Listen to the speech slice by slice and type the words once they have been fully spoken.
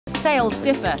sails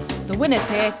differ. The winners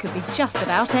here could be just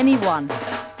about anyone.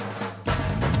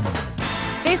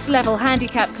 This level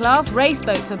handicap class race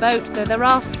boat for boat, though there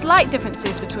are slight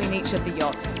differences between each of the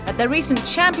yachts. At their recent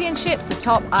championships, the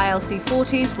top ILC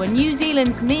 40s were New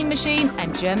Zealand's Mean Machine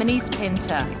and Germany's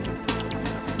Pinter.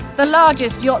 The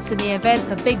largest yachts in the event,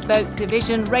 the big boat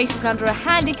division, races under a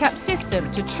handicap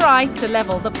system to try to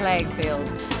level the playing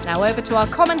field. Now over to our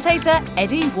commentator,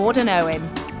 Eddie Warden-Owen.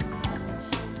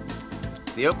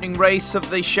 The opening race of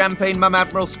the Champagne Mum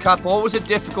Admirals Cup, always a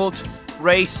difficult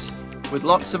race with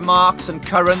lots of marks and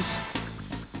currents.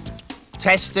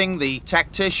 Testing the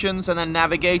tacticians and the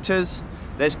navigators.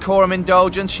 There's Coram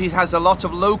Indulgence, she has a lot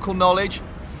of local knowledge.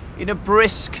 In a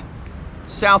brisk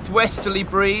southwesterly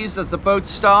breeze as the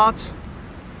boats start.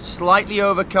 Slightly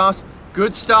overcast.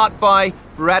 Good start by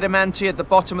Bradamanti at the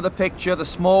bottom of the picture, the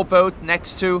small boat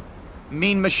next to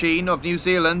Mean Machine of New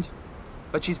Zealand.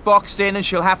 But she's boxed in and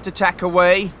she'll have to tack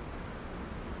away.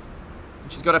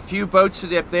 She's got a few boats to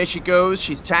dip. There she goes.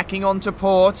 She's tacking onto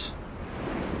port.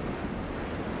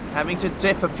 Having to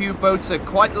dip a few boats. They're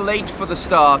quite late for the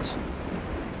start.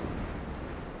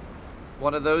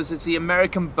 One of those is the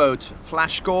American boat,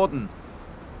 Flash Gordon.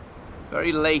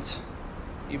 Very late,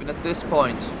 even at this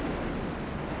point.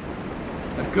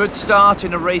 A good start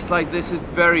in a race like this is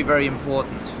very, very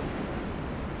important.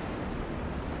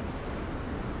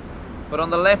 But on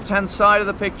the left-hand side of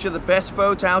the picture, the best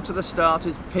boat out of the start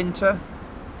is Pinter,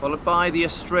 followed by the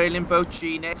Australian boat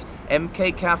G-Net,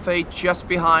 MK Cafe just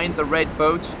behind the red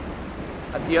boat.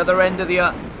 At the other end of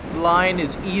the line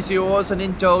is Easy Oars and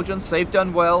Indulgence. They've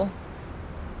done well.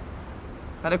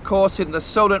 And of course, in the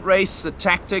Solent race, the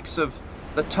tactics of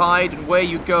the tide and where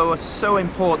you go are so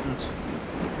important.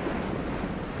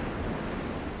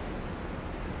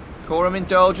 Coram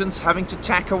Indulgence having to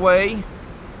tack away.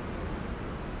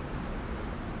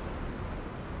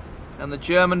 And the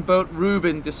German boat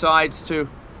Rubin decides to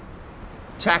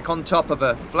tack on top of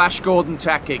her. Flash Gordon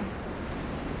tacking.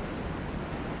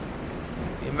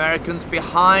 The Americans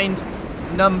behind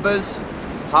numbers,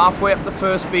 halfway up the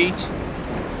first beat.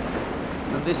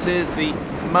 And this is the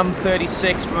Mum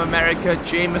 36 from America,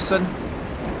 Jameson.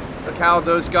 Look how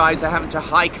those guys are having to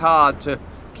hike hard to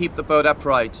keep the boat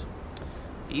upright.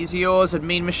 Easy Oars and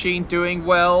Mean Machine doing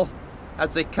well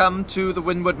as they come to the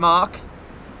windward mark.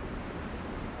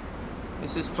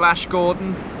 This is Flash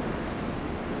Gordon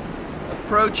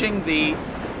approaching the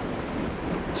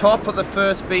top of the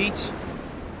first beat.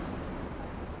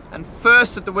 And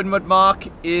first at the windward mark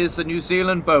is the New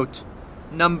Zealand boat,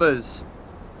 Numbers.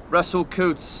 Russell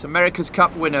Coates, America's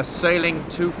Cup winner, sailing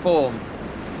to form.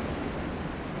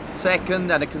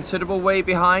 Second, and a considerable way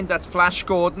behind, that's Flash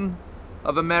Gordon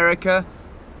of America.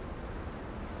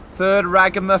 Third,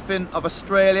 Ragamuffin of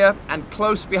Australia, and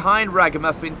close behind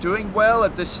Ragamuffin, doing well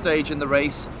at this stage in the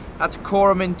race, that's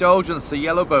Coram Indulgence, the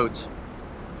yellow boat.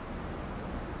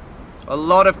 A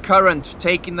lot of current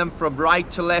taking them from right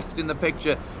to left in the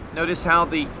picture. Notice how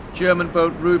the German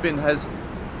boat Rubin has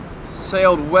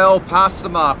sailed well past the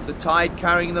mark, the tide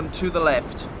carrying them to the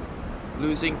left,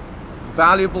 losing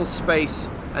valuable space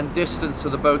and distance to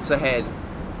the boats ahead.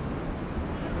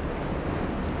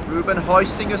 Rubin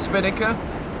hoisting a spinnaker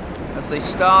as they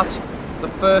start the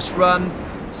first run,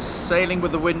 sailing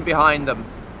with the wind behind them.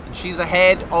 And she's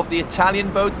ahead of the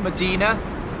Italian boat Medina,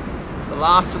 the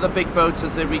last of the big boats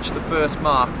as they reach the first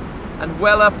mark. And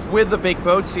well up with the big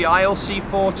boats, the ILC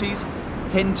 40s,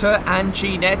 Pinter and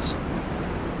G-Net.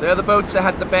 They're the boats that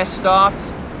had the best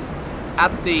starts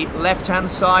at the left-hand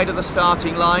side of the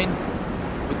starting line,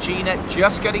 with G-Net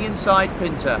just getting inside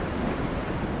Pinter.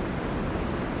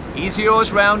 Easy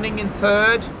Oars rounding in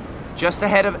third, just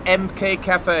ahead of MK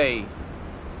Cafe.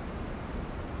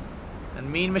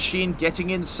 And Mean Machine getting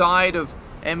inside of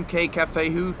MK Cafe,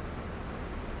 who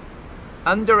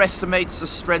underestimates the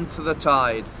strength of the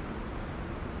tide.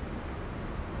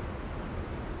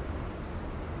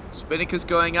 Spinnakers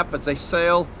going up as they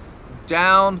sail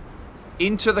down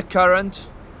into the current,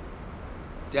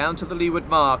 down to the leeward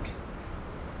mark.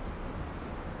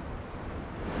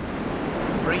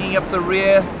 Bringing up the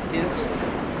rear is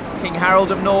King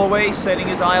Harold of Norway, sailing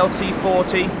his ILC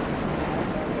 40.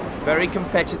 Very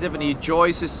competitive and he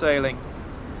enjoys his sailing.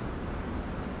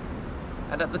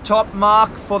 And at the top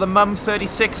mark for the Mum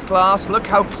 36 class, look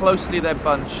how closely they're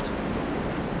bunched.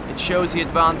 It shows the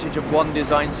advantage of one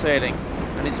design sailing.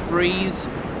 And it's breeze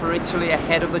for Italy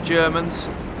ahead of the Germans,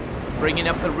 bringing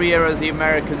up the rear of the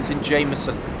Americans in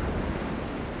Jameson.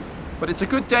 But it's a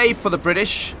good day for the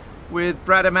British, with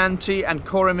Bradamanti and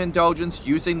Coram Indulgence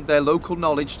using their local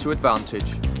knowledge to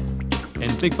advantage.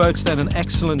 In big boats then, an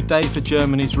excellent day for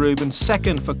Germany's Ruben,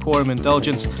 second for Quorum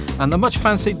Indulgence, and the much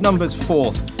fancied numbers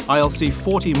fourth. ILC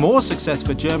 40 more success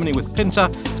for Germany with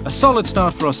Pinter, a solid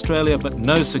start for Australia but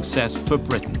no success for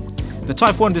Britain. The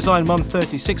Type 1 Design Mum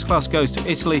 36 class goes to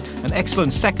Italy, an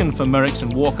excellent second for Merricks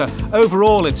and Walker.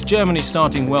 Overall, it's Germany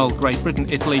starting well, Great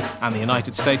Britain, Italy and the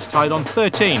United States tied on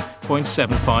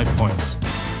 13.75 points.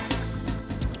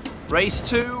 Race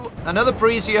 2, another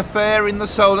breezy affair in the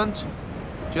Solent,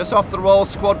 just off the Royal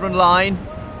Squadron line.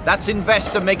 That's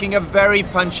Investor making a very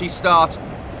punchy start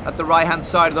at the right-hand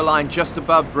side of the line, just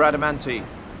above Bradamanti.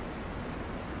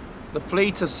 The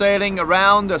fleet are sailing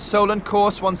around a Solent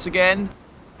course once again.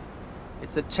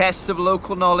 It's a test of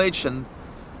local knowledge and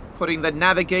putting the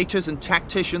navigators and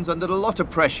tacticians under a lot of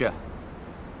pressure.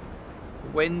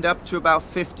 Wind up to about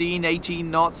 15,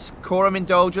 18 knots. Quorum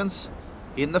Indulgence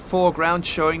in the foreground,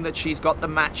 showing that she's got the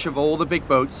match of all the big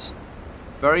boats.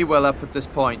 Very well up at this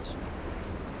point.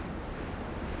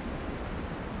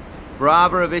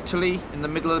 Brava of Italy in the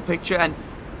middle of the picture, and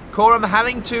Quorum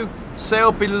having to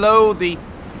sail below the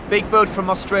big boat from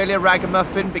Australia,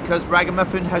 Ragamuffin, because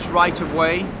Ragamuffin has right of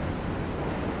way.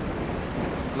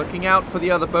 Looking out for the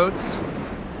other boats.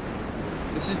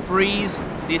 This is Breeze,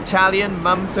 the Italian,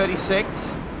 Mum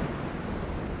 36.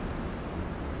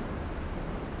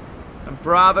 And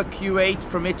Brava Q8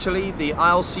 from Italy, the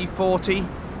ILC 40.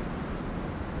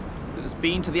 That has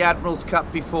been to the Admirals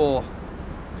Cup before.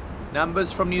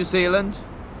 Numbers from New Zealand.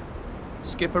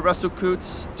 Skipper Russell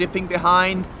Coutts dipping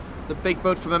behind the big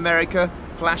boat from America,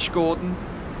 Flash Gordon.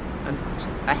 And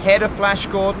ahead of Flash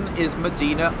Gordon is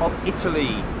Medina of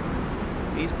Italy.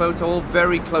 These boats are all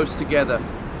very close together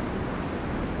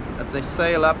as they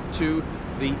sail up to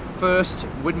the first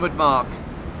windward mark.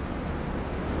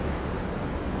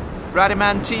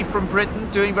 Bradamanti from Britain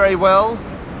doing very well.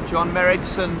 John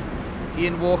Merricks and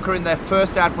Ian Walker in their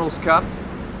first Admirals Cup.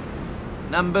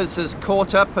 Numbers has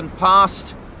caught up and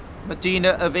passed Medina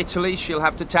of Italy. She'll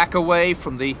have to tack away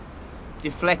from the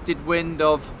deflected wind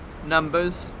of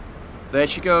Numbers. There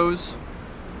she goes.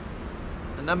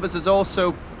 And Numbers has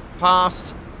also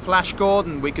past Flash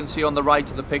Gordon, we can see on the right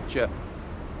of the picture.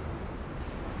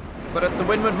 But at the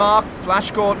windward mark, Flash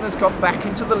Gordon has got back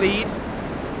into the lead.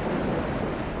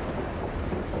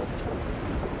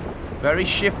 Very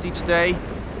shifty today.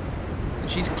 And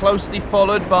she's closely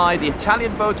followed by the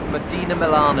Italian boat Medina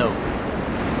Milano.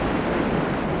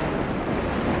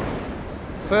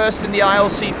 First in the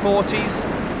ILC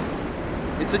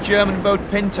 40s is the German boat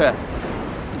Pinter.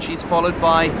 And she's followed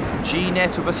by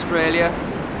G-Net of Australia,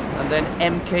 and then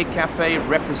MK Cafe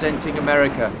representing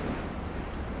America.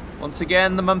 Once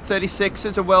again, the Mum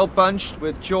 36s are well bunched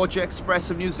with Georgia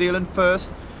Express of New Zealand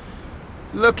first.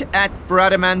 Look at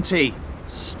Bradamanti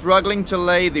struggling to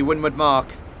lay the windward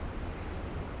mark.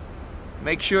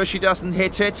 Make sure she doesn't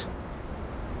hit it.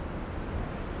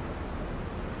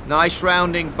 Nice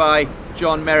rounding by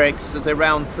John Merricks as they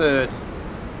round third.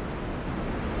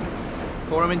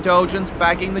 Quorum Indulgence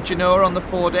bagging the Genoa on the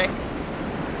foredeck.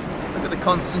 Look at the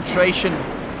concentration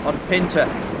on Pinter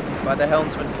by the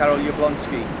helmsman Karol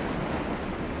Jablonski.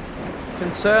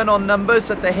 Concern on Numbers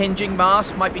that the hinging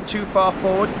mast might be too far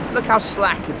forward. Look how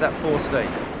slack is that forestay.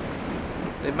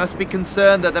 They must be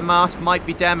concerned that the mast might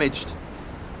be damaged.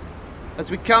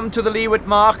 As we come to the leeward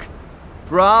mark,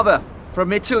 Brava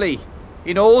from Italy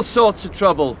in all sorts of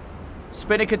trouble.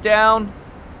 Spinnaker down,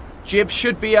 jib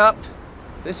should be up.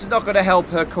 This is not going to help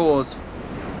her cause.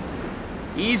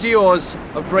 Easy Oars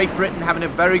of Great Britain having a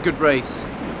very good race.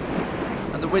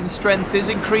 And the wind strength is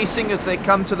increasing as they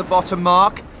come to the bottom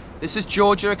mark. This is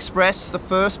Georgia Express, the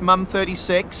first Mum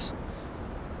 36.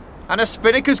 And a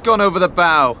spinnaker's gone over the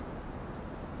bow.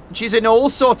 And she's in all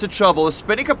sorts of trouble. The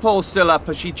spinnaker pole's still up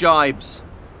as she jibes.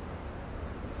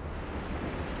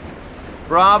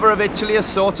 Brava of Italy has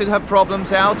sorted her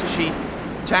problems out as she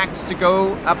tacks to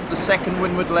go up the second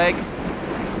windward leg.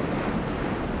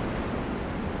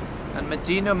 And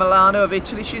Medina Milano of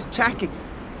Italy, she's tacking.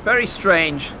 Very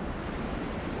strange.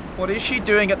 What is she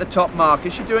doing at the top mark?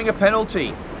 Is she doing a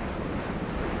penalty?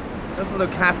 Doesn't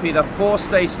look happy. The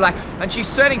forestay slack. And she's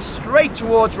sailing straight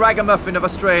towards Ragamuffin of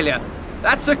Australia.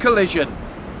 That's a collision.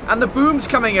 And the boom's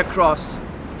coming across.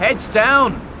 Heads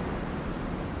down.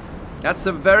 That's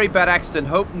a very bad accident.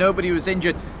 Hope nobody was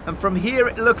injured. And from here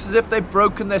it looks as if they've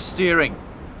broken their steering.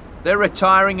 They're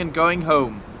retiring and going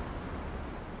home.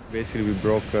 Basically we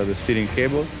broke the steering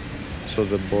cable, so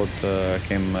the boat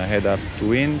came head up to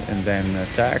wind and then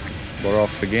tack, bore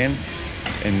off again,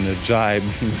 and jibe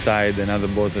inside another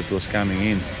boat that was coming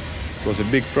in. It was a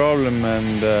big problem,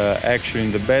 and actually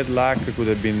in the bad luck it could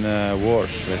have been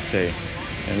worse, let's say.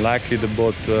 And luckily the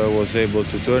boat was able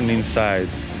to turn inside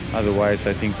Otherwise,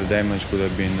 I think the damage could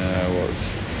have been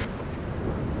worse.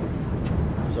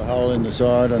 There's a hole in the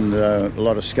side and a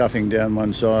lot of scuffing down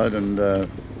one side, and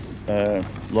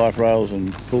life rails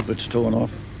and pulpits torn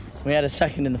off. We had a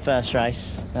second in the first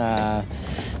race,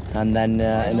 and then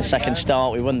in the second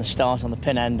start we won the start on the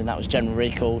pin end, and that was general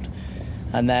recalled.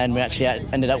 And then we actually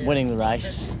ended up winning the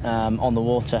race on the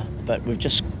water, but we've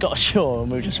just got ashore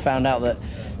and we've just found out that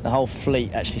the whole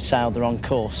fleet actually sailed the wrong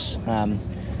course.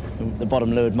 The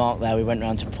bottom leeward mark there, we went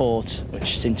round to port,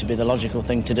 which seemed to be the logical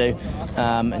thing to do,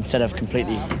 instead of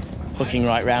completely hooking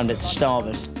right round it to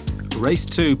starboard. Race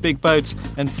 2, big boats,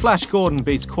 and Flash Gordon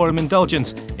beats Quorum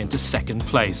Indulgence into second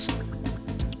place.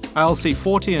 ILC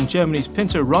 40 and Germany's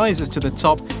Pinter rises to the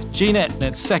top. Jeanette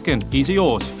nets second. Easy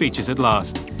Oars features at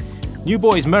last. New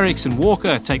boys Merricks and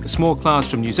Walker take the small class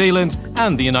from New Zealand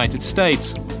and the United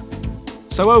States.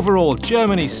 So overall,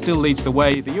 Germany still leads the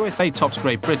way. The USA tops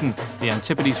Great Britain. The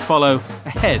Antipodes follow,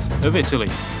 ahead of Italy.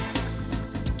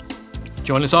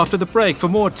 Join us after the break for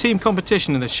more team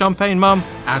competition in the Champagne Mum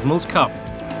Admirals Cup.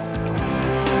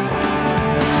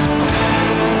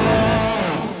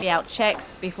 Out checks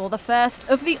before the first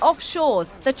of the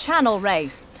offshores, the Channel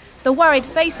race. The worried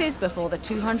faces before the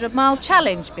 200-mile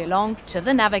challenge belong to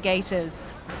the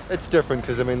navigators. It's different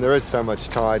because, I mean, there is so much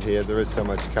tide here, there is so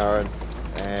much current,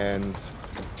 and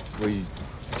we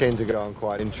tend to go on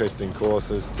quite interesting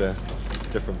courses to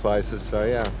different places. So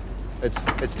yeah,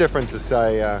 it's different to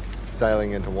say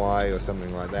sailing into Hawaii or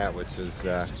something like that, which is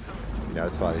a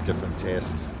slightly different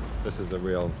test. This is a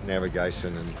real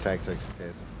navigation and tactics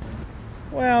test.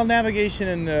 Well, navigation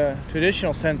in the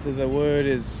traditional sense of the word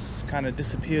is kind of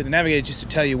disappeared. The navigator is just to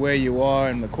tell you where you are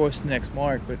and the course to the next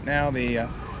mark, but now the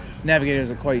navigators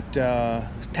are quite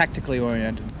tactically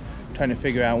oriented, trying to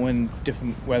figure out when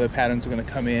different weather patterns are going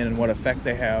to come in and what effect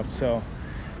they have. So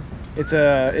it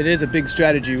is a big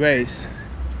strategy race.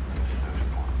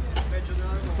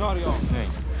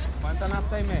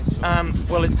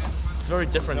 Well, it's very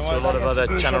different to a lot of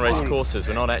other channel race courses.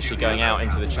 We're not actually going out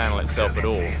into the channel itself at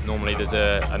all. Normally there's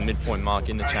a midpoint mark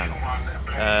in the channel.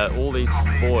 All these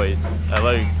boys,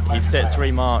 although he's set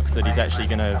 3 marks that he's actually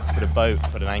going to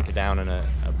put an anchor down and a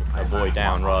buoy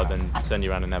down rather than send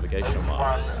you around a navigational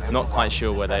mark. Not quite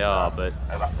sure where they are, but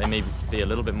they may be a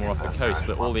little bit more off the coast,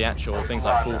 but all the actual things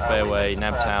like Pool Fairway,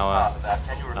 Nab Tower,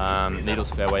 Needles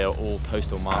Fairway are all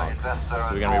coastal marks. So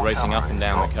we're going to be racing up and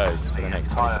down the coast for the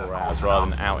next 24 hours rather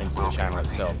than out into the channel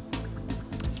itself.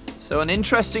 So an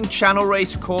interesting channel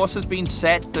race course has been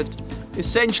set that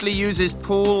essentially uses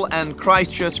Poole and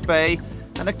Christchurch Bay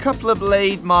and a couple of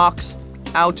laid marks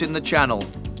out in the channel.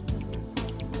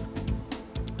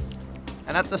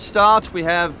 And at the start we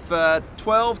have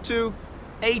 12 to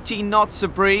 18 knots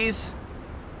of breeze.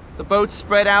 The boats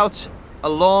spread out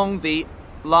along the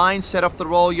line set off the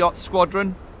Royal Yacht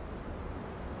Squadron.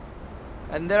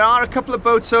 And there are a couple of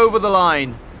boats over the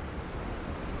line.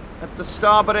 At the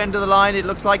starboard end of the line it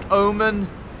looks like Oman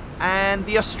and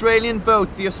the Australian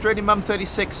boat, the Australian Mum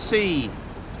 36C.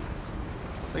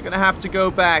 They're going to have to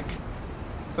go back.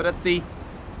 But at the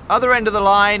other end of the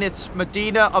line it's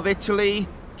Medina of Italy,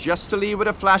 just to leeward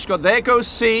of Flash God. There goes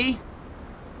C.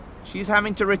 She's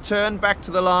having to return back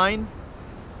to the line.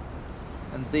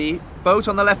 And the boat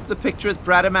on the left of the picture is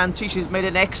Bradamanti. She's made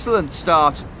an excellent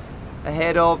start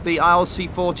ahead of the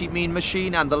ILC 40 Mean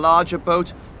Machine and the larger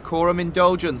boat Quorum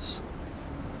Indulgence.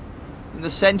 In the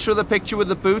centre of the picture with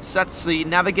the boots, that's the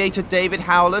navigator David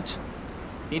Howlett.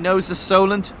 He knows the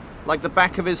Solent like the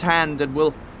back of his hand and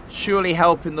will surely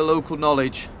help in the local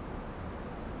knowledge.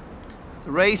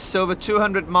 The race over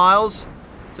 200 miles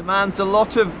demands a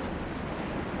lot of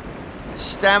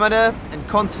stamina and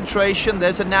concentration.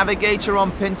 There's a navigator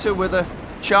on Pinter with a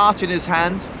chart in his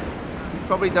hand. He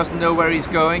probably doesn't know where he's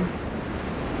going.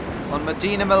 On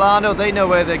Medina Milano, they know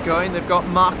where they're going. They've got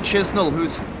Mark Chisnell,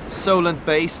 who's Solent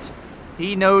based.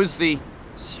 He knows the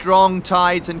strong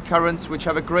tides and currents which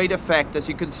have a great effect, as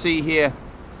you can see here.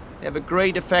 They have a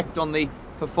great effect on the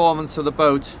performance of the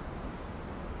boat.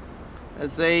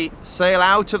 As they sail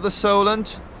out of the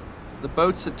Solent, the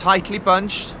boats are tightly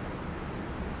bunched,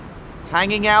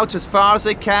 hanging out as far as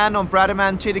they can on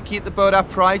Bradamanti to keep the boat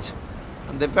upright,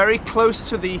 and they're very close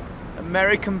to the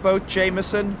American boat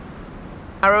Jameson.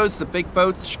 Arrows, the big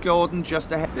boats, Gordon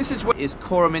just ahead. This is what is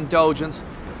Quorum Indulgence,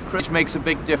 which makes a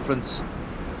big difference.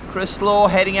 Chris Law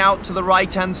heading out to the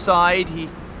right-hand side. He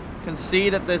can see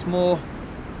that there's more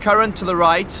current to the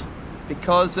right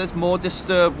because there's more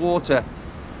disturbed water.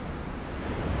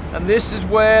 And this is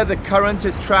where the current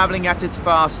is traveling at its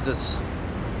fastest.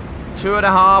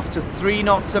 2.5 to 3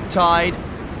 knots of tide,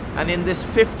 and in this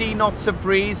 50 knots of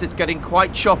breeze it's getting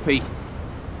quite choppy.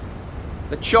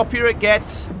 The choppier it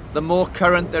gets, the more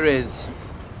current there is.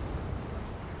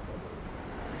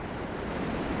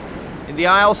 In the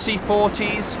ILC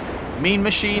 40s, Mean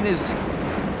Machine is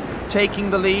taking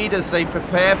the lead as they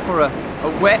prepare for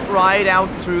a wet ride out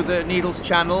through the Needles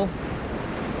Channel.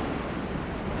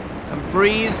 And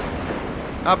Breeze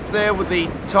up there with the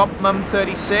top Mum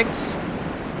 36.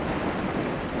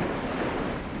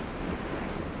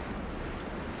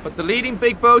 But the leading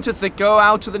big boat as they go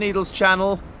out to the Needles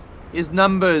Channel is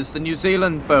Numbers, the New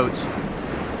Zealand boat.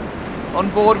 On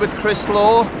board with Chris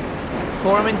Law,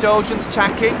 Quorum Indulgence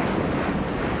tacking.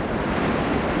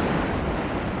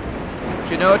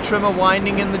 Genoa trimmer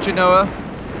winding in the Genoa.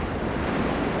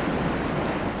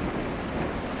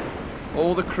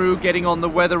 All the crew getting on the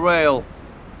weather rail.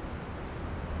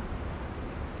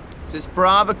 This is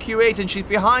Brava Q8 and she's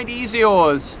behind Easy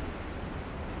Oars.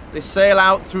 They sail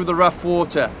out through the rough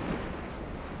water.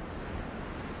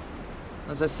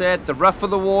 As I said, the rougher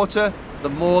the water, the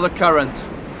more the current.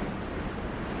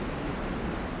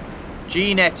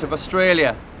 G-Net of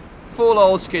Australia, full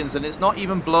oilskins, and it's not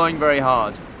even blowing very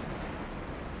hard.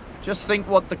 Just think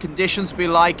what the conditions would be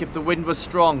like if the wind was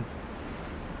strong.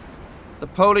 The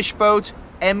Polish boat,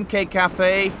 MK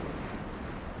Cafe,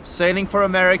 sailing for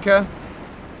America.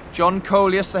 John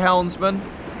Colius, the helmsman.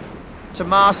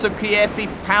 Tommaso Chieffi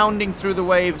pounding through the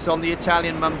waves on the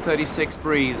Italian Mum 36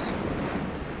 Breeze.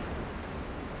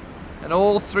 And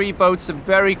all three boats are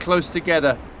very close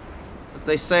together as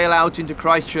they sail out into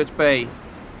Christchurch Bay.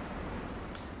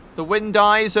 The wind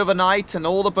dies overnight and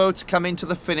all the boats come into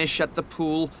the finish at the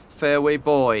Pool Fairway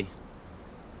Buoy.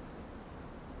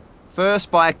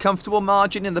 First by a comfortable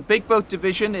margin in the big boat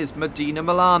division is Medina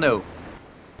Milano.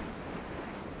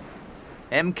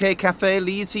 MK Cafe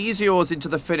leads Easy Oars into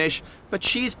the finish, but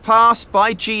she's passed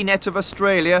by G-Net of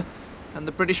Australia and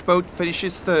the British boat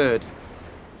finishes third.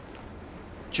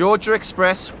 Georgia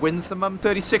Express wins the Mum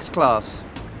 36 class.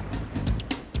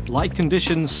 Light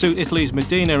conditions suit Italy's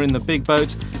Medina in the big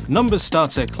boats. Numbers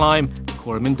starts their climb.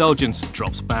 Quorum Indulgence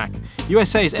drops back.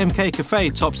 USA's MK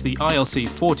Cafe tops the ILC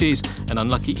 40s and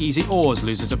unlucky Easy Oars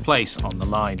loses a place on the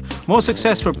line. More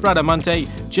success for Bradamante.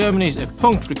 Germany's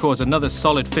Punkt records another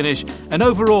solid finish, and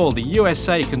overall the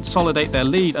USA consolidate their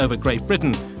lead over Great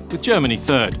Britain with Germany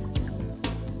third.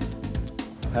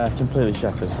 Completely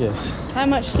shattered, yes. How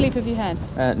much sleep have you had?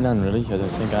 None really. I don't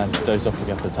think I dozed off a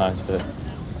couple of times, but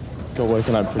got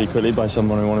woken up pretty quickly by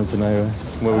someone who wanted to know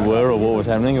where we were or what was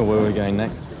happening or where we were going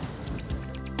next.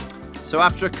 So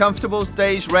after a comfortable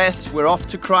day's rest, we're off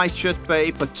to Christchurch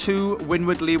Bay for 2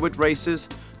 windward-leeward races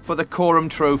for the Quorum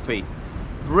Trophy.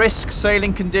 Brisk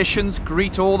sailing conditions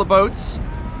greet all the boats.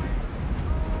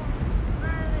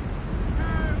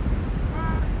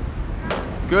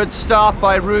 Good start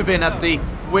by Rubin at the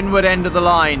windward end of the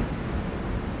line.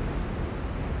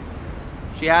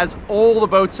 She has all the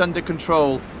boats under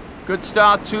control. Good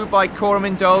start too by Quorum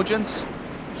Indulgence.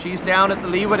 She's down at the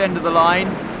leeward end of the line.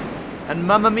 And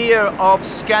Mamma Mia of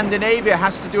Scandinavia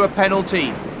has to do a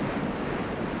penalty.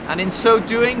 And in so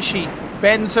doing, she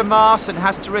bends her mast and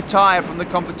has to retire from the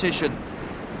competition.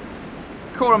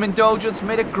 Quorum Indulgence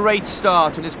made a great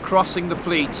start and is crossing the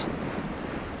fleet.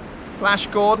 Flash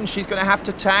Gordon, she's going to have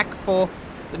to tack for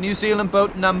the New Zealand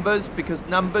boat Numbers because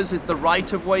Numbers is the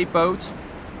right-of-way boat.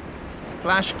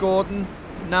 Flash Gordon,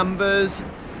 Numbers,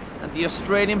 and the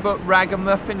Australian boat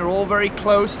Ragamuffin are all very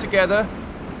close together.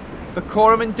 The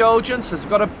Quorum Indulgence has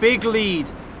got a big lead.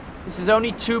 This is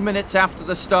only 2 minutes after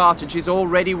the start and she's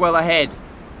already well ahead.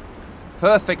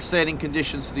 Perfect sailing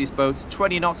conditions for these boats,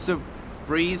 20 knots of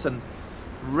breeze and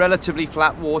relatively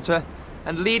flat water.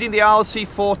 And leading the ILC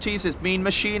 40s is Mean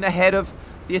Machine ahead of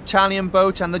the Italian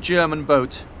boat and the German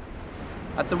boat.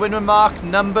 At the windward mark,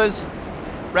 Numbers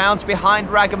rounds behind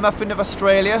Ragamuffin of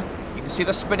Australia. You can see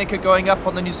the spinnaker going up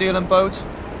on the New Zealand boat.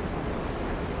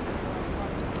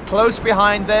 Close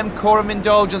behind them, Quorum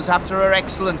Indulgence after her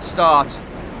excellent start.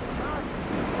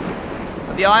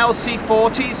 At the ILC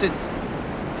 40s,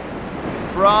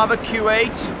 it's Brava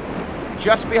Q8,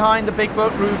 just behind the big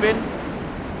boat Rubin.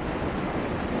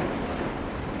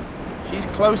 She's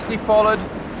closely followed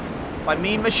by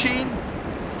Mean Machine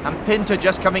and Pinter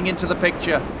just coming into the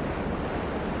picture.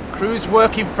 Crew's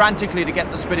working frantically to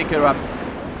get the spinnaker up.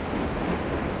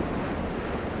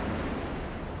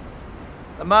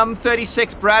 The Mum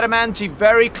 36 Bradamante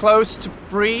very close to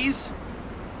Breeze.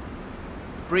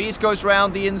 Breeze goes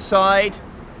round the inside.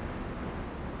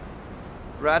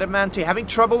 Bradamante having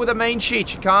trouble with the main sheet.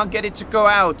 She can't get it to go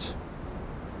out.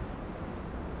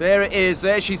 There it is.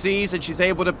 There she's eased and she's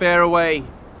able to bear away.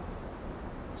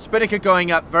 Spinnaker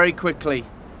going up very quickly.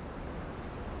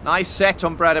 Nice set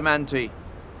on Bradamante.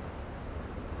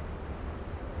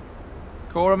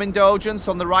 Quorum Indulgence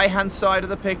on the right-hand side of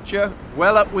the picture,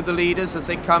 well up with the leaders as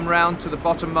they come round to the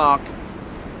bottom mark.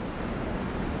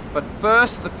 But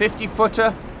first, the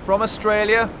 50-footer from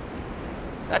Australia.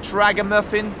 That's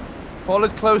Ragamuffin,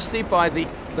 followed closely by the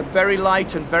very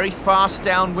light and very fast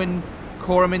downwind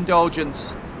Quorum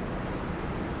Indulgence.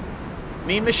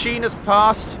 Mean Machine has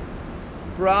passed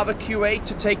Brava Q8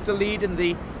 to take the lead in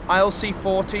the ILC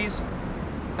 40s,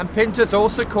 and Pinter's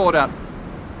also caught up.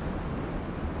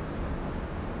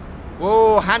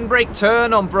 Whoa, handbrake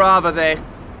turn on Brava there.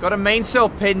 Got a mainsail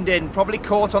pinned in, probably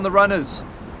caught on the runners.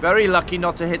 Very lucky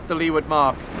not to hit the leeward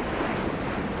mark.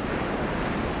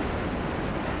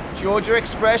 Georgia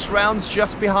Express rounds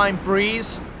just behind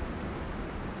Breeze.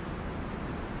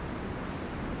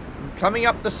 And coming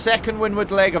up the second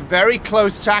windward leg, a very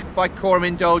close tack by Quorum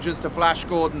Indulgence to Flash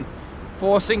Gordon,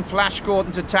 forcing Flash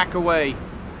Gordon to tack away.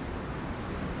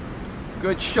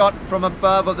 Good shot from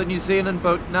above of the New Zealand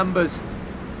boat Numbers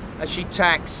as she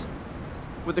tacks,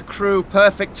 with the crew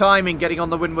perfect timing getting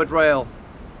on the windward rail.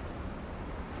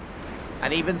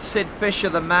 And even Sid Fisher,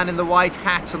 the man in the white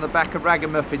hat on the back of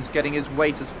Ragamuffins, getting his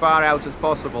weight as far out as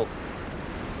possible.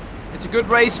 It's a good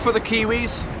race for the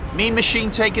Kiwis. Mean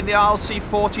Machine taking the ILC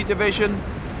 40 division,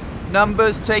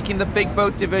 Numbers taking the big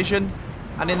boat division,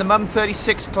 and in the Mum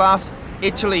 36 class,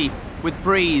 Italy with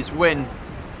Breeze win.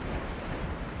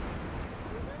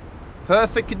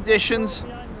 Perfect conditions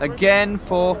again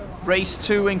for race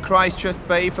 2 in Christchurch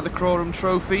Bay for the Quorum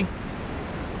Trophy.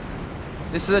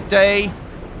 This is a day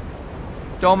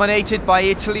dominated by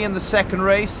Italy in the second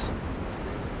race.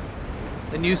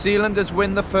 The New Zealanders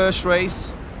win the first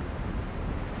race,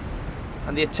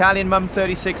 and the Italian Mum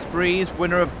 36 Breeze,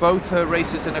 winner of both her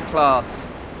races in a class.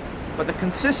 But the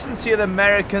consistency of the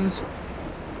Americans,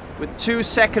 with 2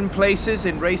 second places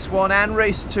in race 1 and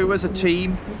race 2 as a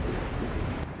team,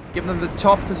 give them the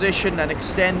top position and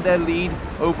extend their lead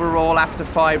overall after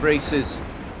 5 races.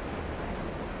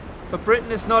 For Britain,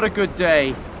 it's not a good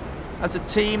day. As a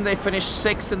team, they finished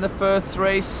 6th in the first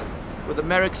race, with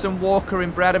Merricks and Walker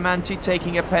in Bradamante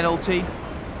taking a penalty,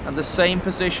 and the same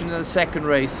position in the second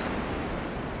race.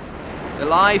 They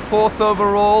lie 4th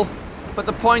overall, but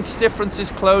the points difference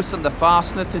is close and the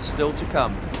fastnet is still to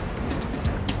come.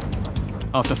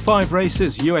 After 5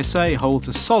 races, USA holds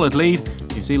a solid lead.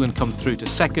 New Zealand come through to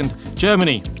 2nd.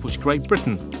 Germany push Great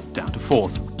Britain down to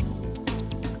 4th.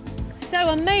 So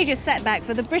a major setback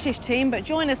for the British team, but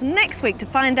join us next week to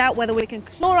find out whether we can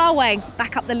claw our way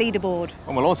back up the leaderboard.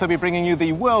 And we'll also be bringing you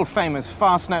the world-famous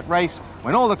Fastnet race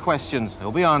when all the questions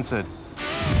will be answered.